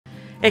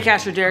Hey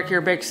Cacher, Derek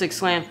here, Baker 6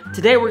 Slam.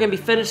 Today we're going to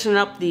be finishing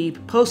up the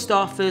post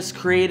office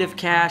creative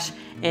cache,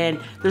 and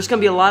there's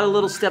going to be a lot of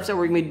little steps that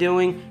we're going to be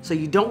doing, so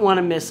you don't want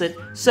to miss it.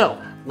 So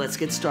let's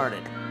get started.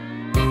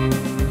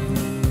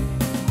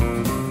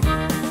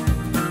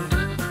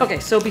 Okay,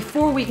 so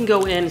before we can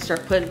go in and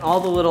start putting all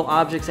the little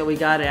objects that we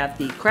got at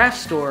the craft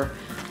store,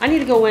 I need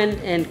to go in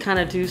and kind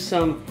of do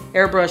some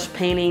airbrush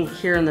painting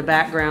here in the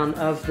background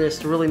of this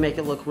to really make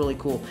it look really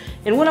cool.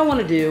 And what I want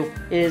to do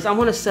is I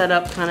want to set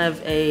up kind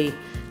of a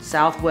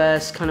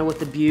Southwest, kind of with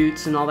the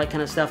buttes and all that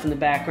kind of stuff in the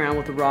background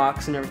with the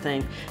rocks and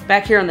everything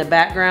back here in the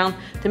background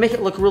to make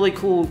it look really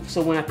cool,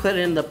 so when I put it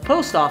in the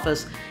post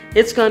office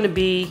it's going to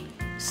be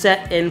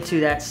set into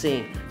that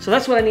scene. So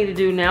that's what I need to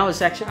do now.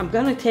 Is actually I'm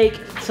going to take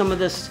some of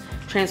this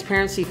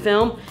transparency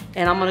film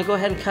and I'm going to go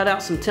ahead and cut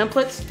out some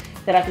templates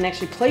that I can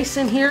actually place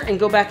in here and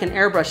go back and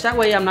airbrush. That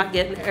way I'm not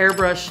getting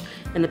airbrush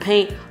and the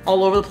paint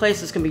all over the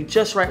place. It's gonna be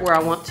just right where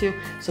I want to.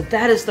 So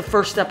that is the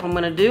first step I'm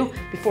gonna do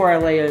before I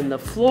lay it in the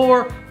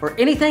floor or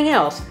anything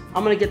else.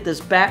 I'm gonna get this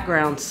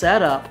background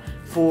set up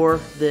for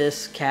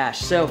this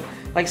cache. So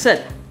like I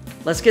said,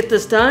 let's get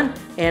this done.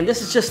 And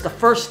this is just the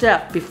first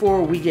step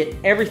before we get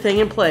everything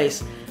in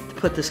place to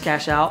put this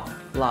cache out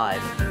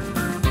live.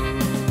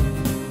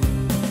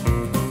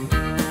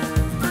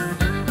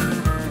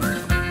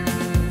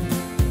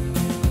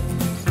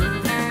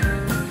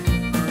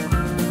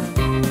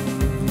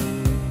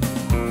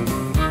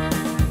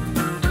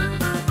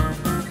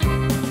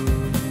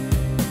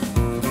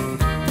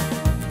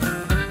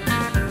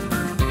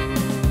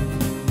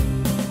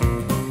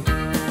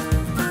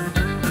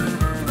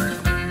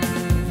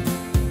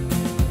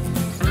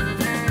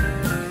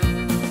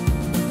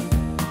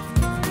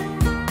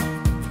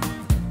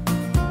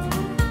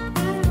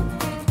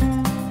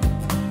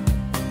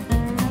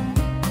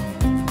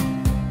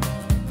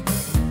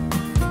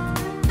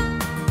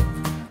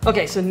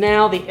 Okay, so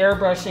now the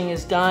airbrushing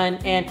is done,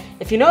 and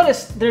if you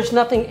notice, there's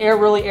nothing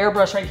really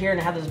airbrush right here,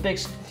 and I have this big,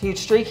 huge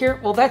streak here.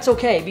 Well, that's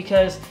okay,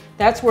 because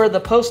that's where the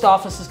post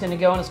office is going to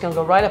go, and it's going to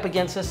go right up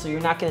against this, so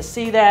you're not going to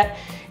see that.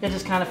 It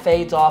just kind of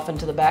fades off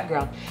into the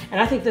background. And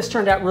I think this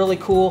turned out really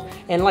cool,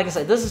 and like I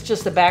said, this is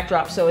just a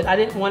backdrop, so I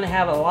didn't want to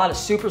have a lot of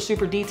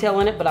super detail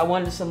in it, but I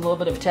wanted some little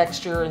bit of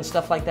texture and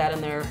stuff like that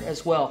in there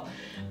as well.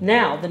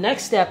 Now, the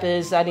next step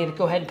is I need to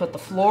go ahead and put the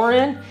floor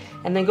in,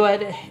 and then go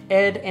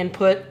ahead and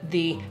put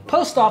the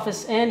post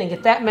office in and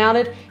get that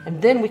mounted,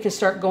 and then we can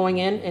start going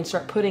in and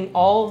start putting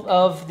all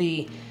of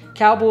the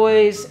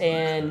cowboys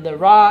and the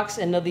rocks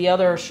and the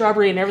other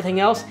shrubbery and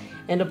everything else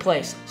into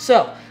place.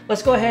 So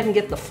let's go ahead and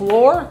get the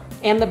floor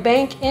and the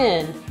bank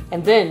in,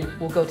 and then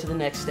we'll go to the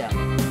next step.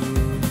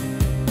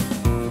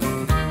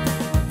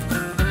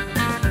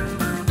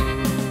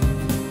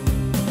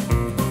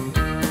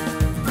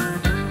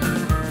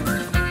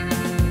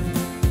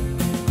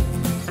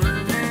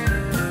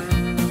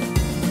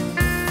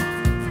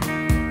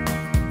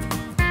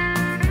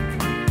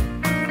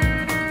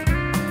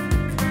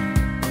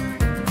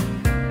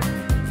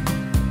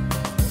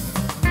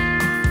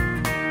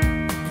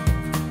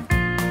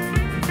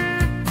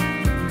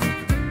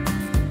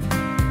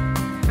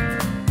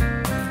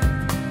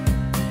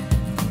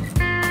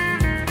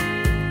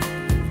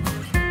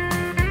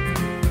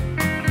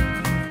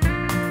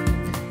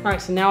 All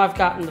right, so now I've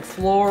gotten the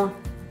floor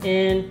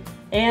in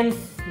and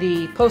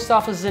the post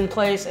office is in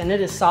place, and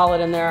it is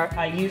solid in there.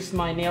 I used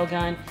my nail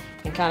gun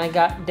and kind of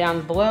got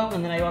down below,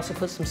 and then I also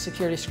put some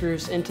security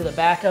screws into the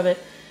back of it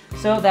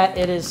so that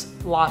it is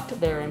locked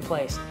there in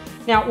place.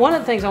 Now, one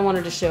of the things I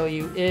wanted to show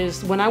you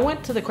is when I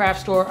went to the craft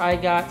store, I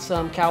got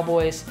some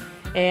cowboys,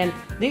 and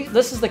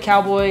this is the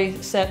cowboy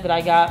set that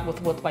I got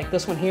with like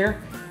this one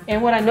here.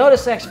 And what I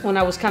noticed actually when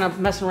I was kind of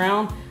messing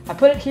around, I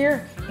put it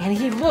here and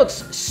he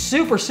looks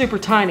super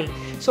tiny.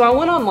 So I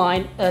went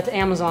online to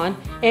Amazon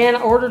and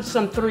I ordered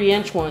some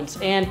 3-inch ones,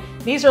 and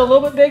these are a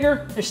little bit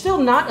bigger. They're still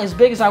not as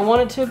big as I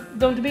wanted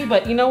them to be,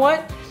 but you know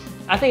what?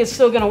 I think it's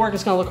still gonna work.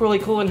 It's gonna look really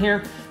cool in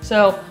here.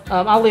 So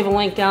I'll leave a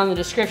link down in the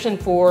description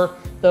for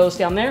those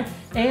down there.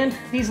 And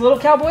these little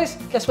cowboys,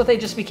 guess what they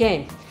just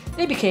became?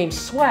 They became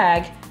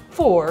swag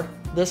for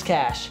this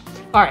cache.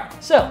 All right,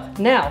 so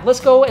now let's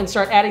go and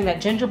start adding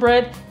that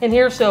gingerbread in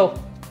here. So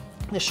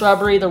the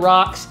shrubbery, the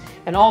rocks,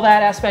 and all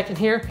that aspect in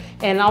here.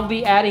 And I'll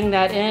be adding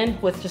that in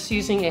with just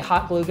using a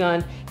hot glue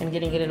gun and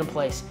getting it into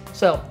place.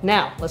 So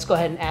now let's go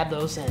ahead and add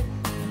those in.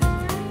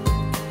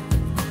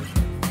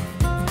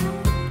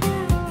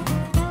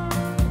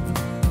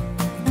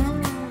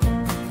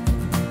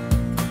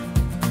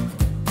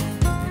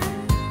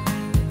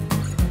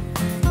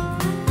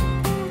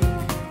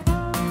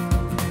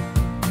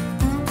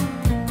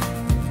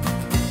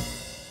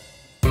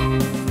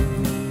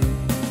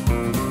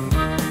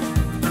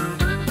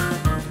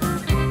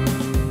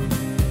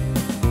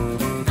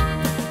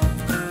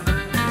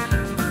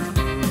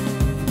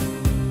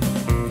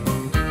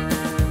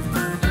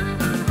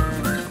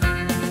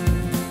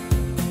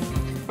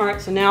 All right,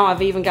 so now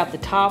I've even got the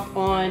top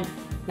on.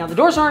 Now the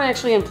doors aren't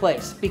actually in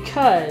place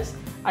because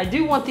I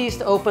do want these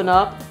to open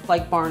up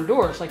like barn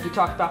doors, like we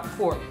talked about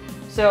before.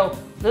 So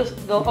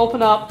they'll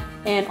open up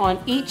And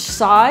on each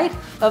side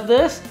of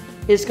this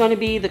is going to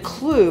be the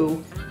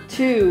clue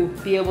to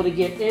be able to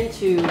get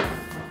into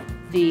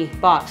the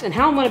box. And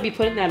how I'm going to be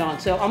putting that on.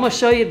 So I'm going to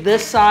show you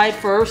this side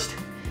first,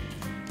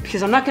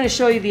 because I'm not going to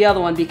show you the other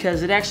one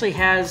because it actually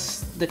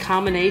has the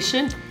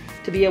combination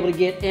to be able to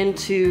get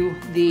into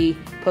the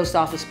post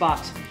office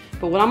box.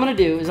 But what I'm going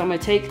to do is I'm going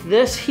to take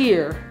this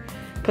here,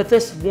 put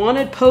this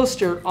wanted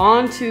poster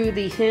onto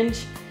the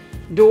hinge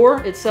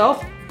door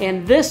itself,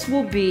 and this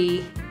will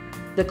be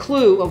the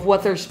clue of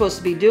what they're supposed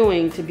to be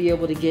doing to be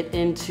able to get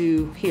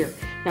into here.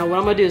 Now what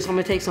I'm going to do is I'm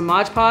going to take some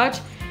Mod Podge,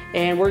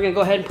 and we're going to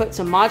go ahead and put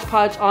some Mod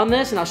Podge on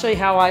this, and I'll show you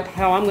how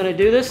I'm going to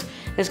do this.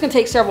 And it's going to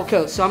take several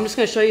coats, so I'm just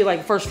going to show you like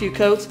the first few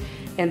coats,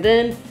 and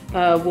then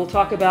we'll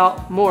talk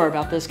about more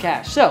about this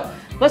cache. So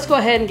let's go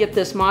ahead and get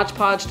this Mod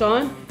Podged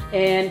on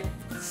and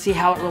see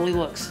how it really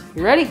looks.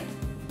 You ready?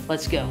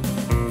 Let's go.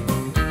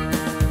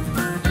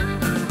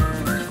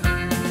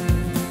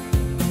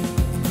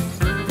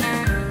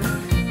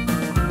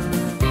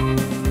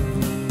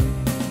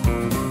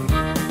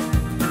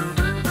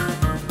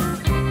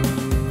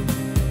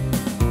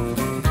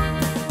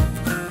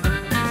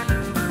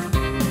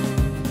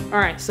 All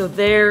right, so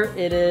there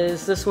it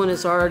is. This one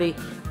is already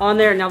on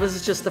there. Now this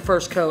is just the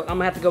first coat. I'm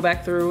gonna have to go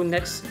back through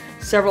next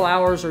several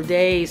hours or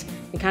days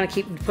and kind of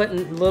keep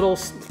putting little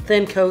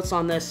thin coats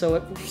on this so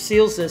it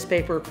seals this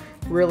paper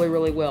really,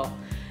 really well.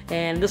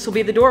 And this will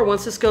be the door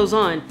once this goes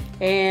on.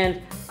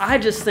 And I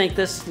just think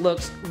this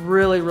looks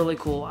really, really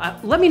cool.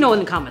 Let me know in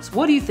the comments.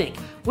 What do you think?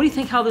 What do you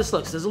think how this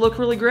looks? Does it look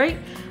really great?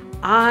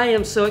 I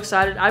am so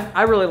excited.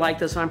 I really like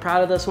this one. I'm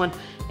proud of this one.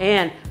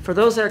 And for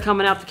those that are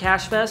coming out to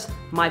Cache Fest,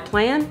 my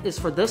plan is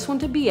for this one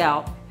to be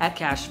out at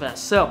Cache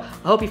Fest. So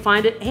I hope you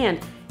find it,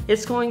 and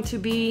it's going to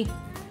be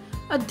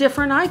a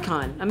different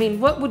icon. I mean,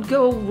 what would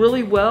go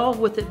really well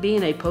with it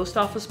being a post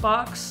office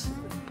box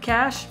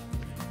cache?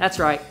 That's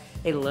right,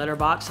 a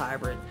letterbox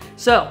hybrid.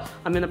 So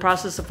I'm in the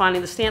process of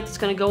finding the stamp that's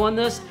going to go on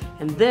this,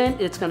 and then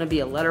it's going to be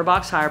a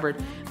letterbox hybrid.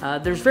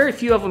 There's very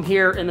few of them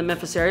here in the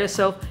Memphis area,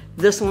 so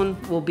this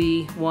one will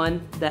be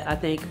one that I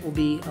think will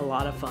be a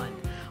lot of fun.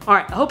 All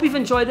right, I hope you've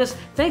enjoyed this.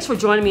 Thanks for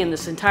joining me in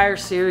this entire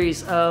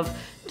series of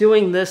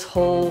doing this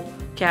whole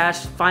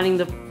cache,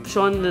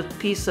 showing the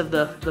piece of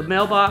the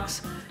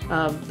mailbox,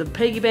 the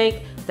piggy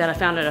bank that I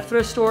found at a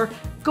thrift store,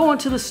 going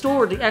to the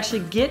store to actually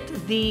get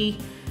the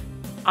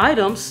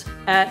items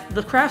at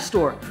the craft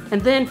store,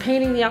 and then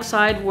painting the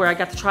outside where I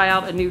got to try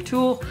out a new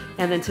tool,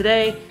 and then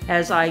today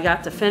as I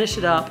got to finish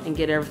it up and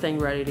get everything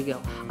ready to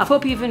go. I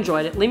hope you've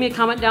enjoyed it. Leave me a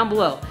comment down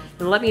below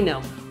and let me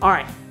know. All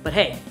right, but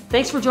hey,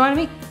 thanks for joining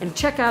me, and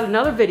check out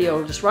another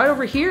video just right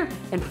over here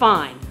and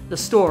find the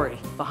story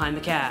behind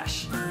the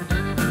cache.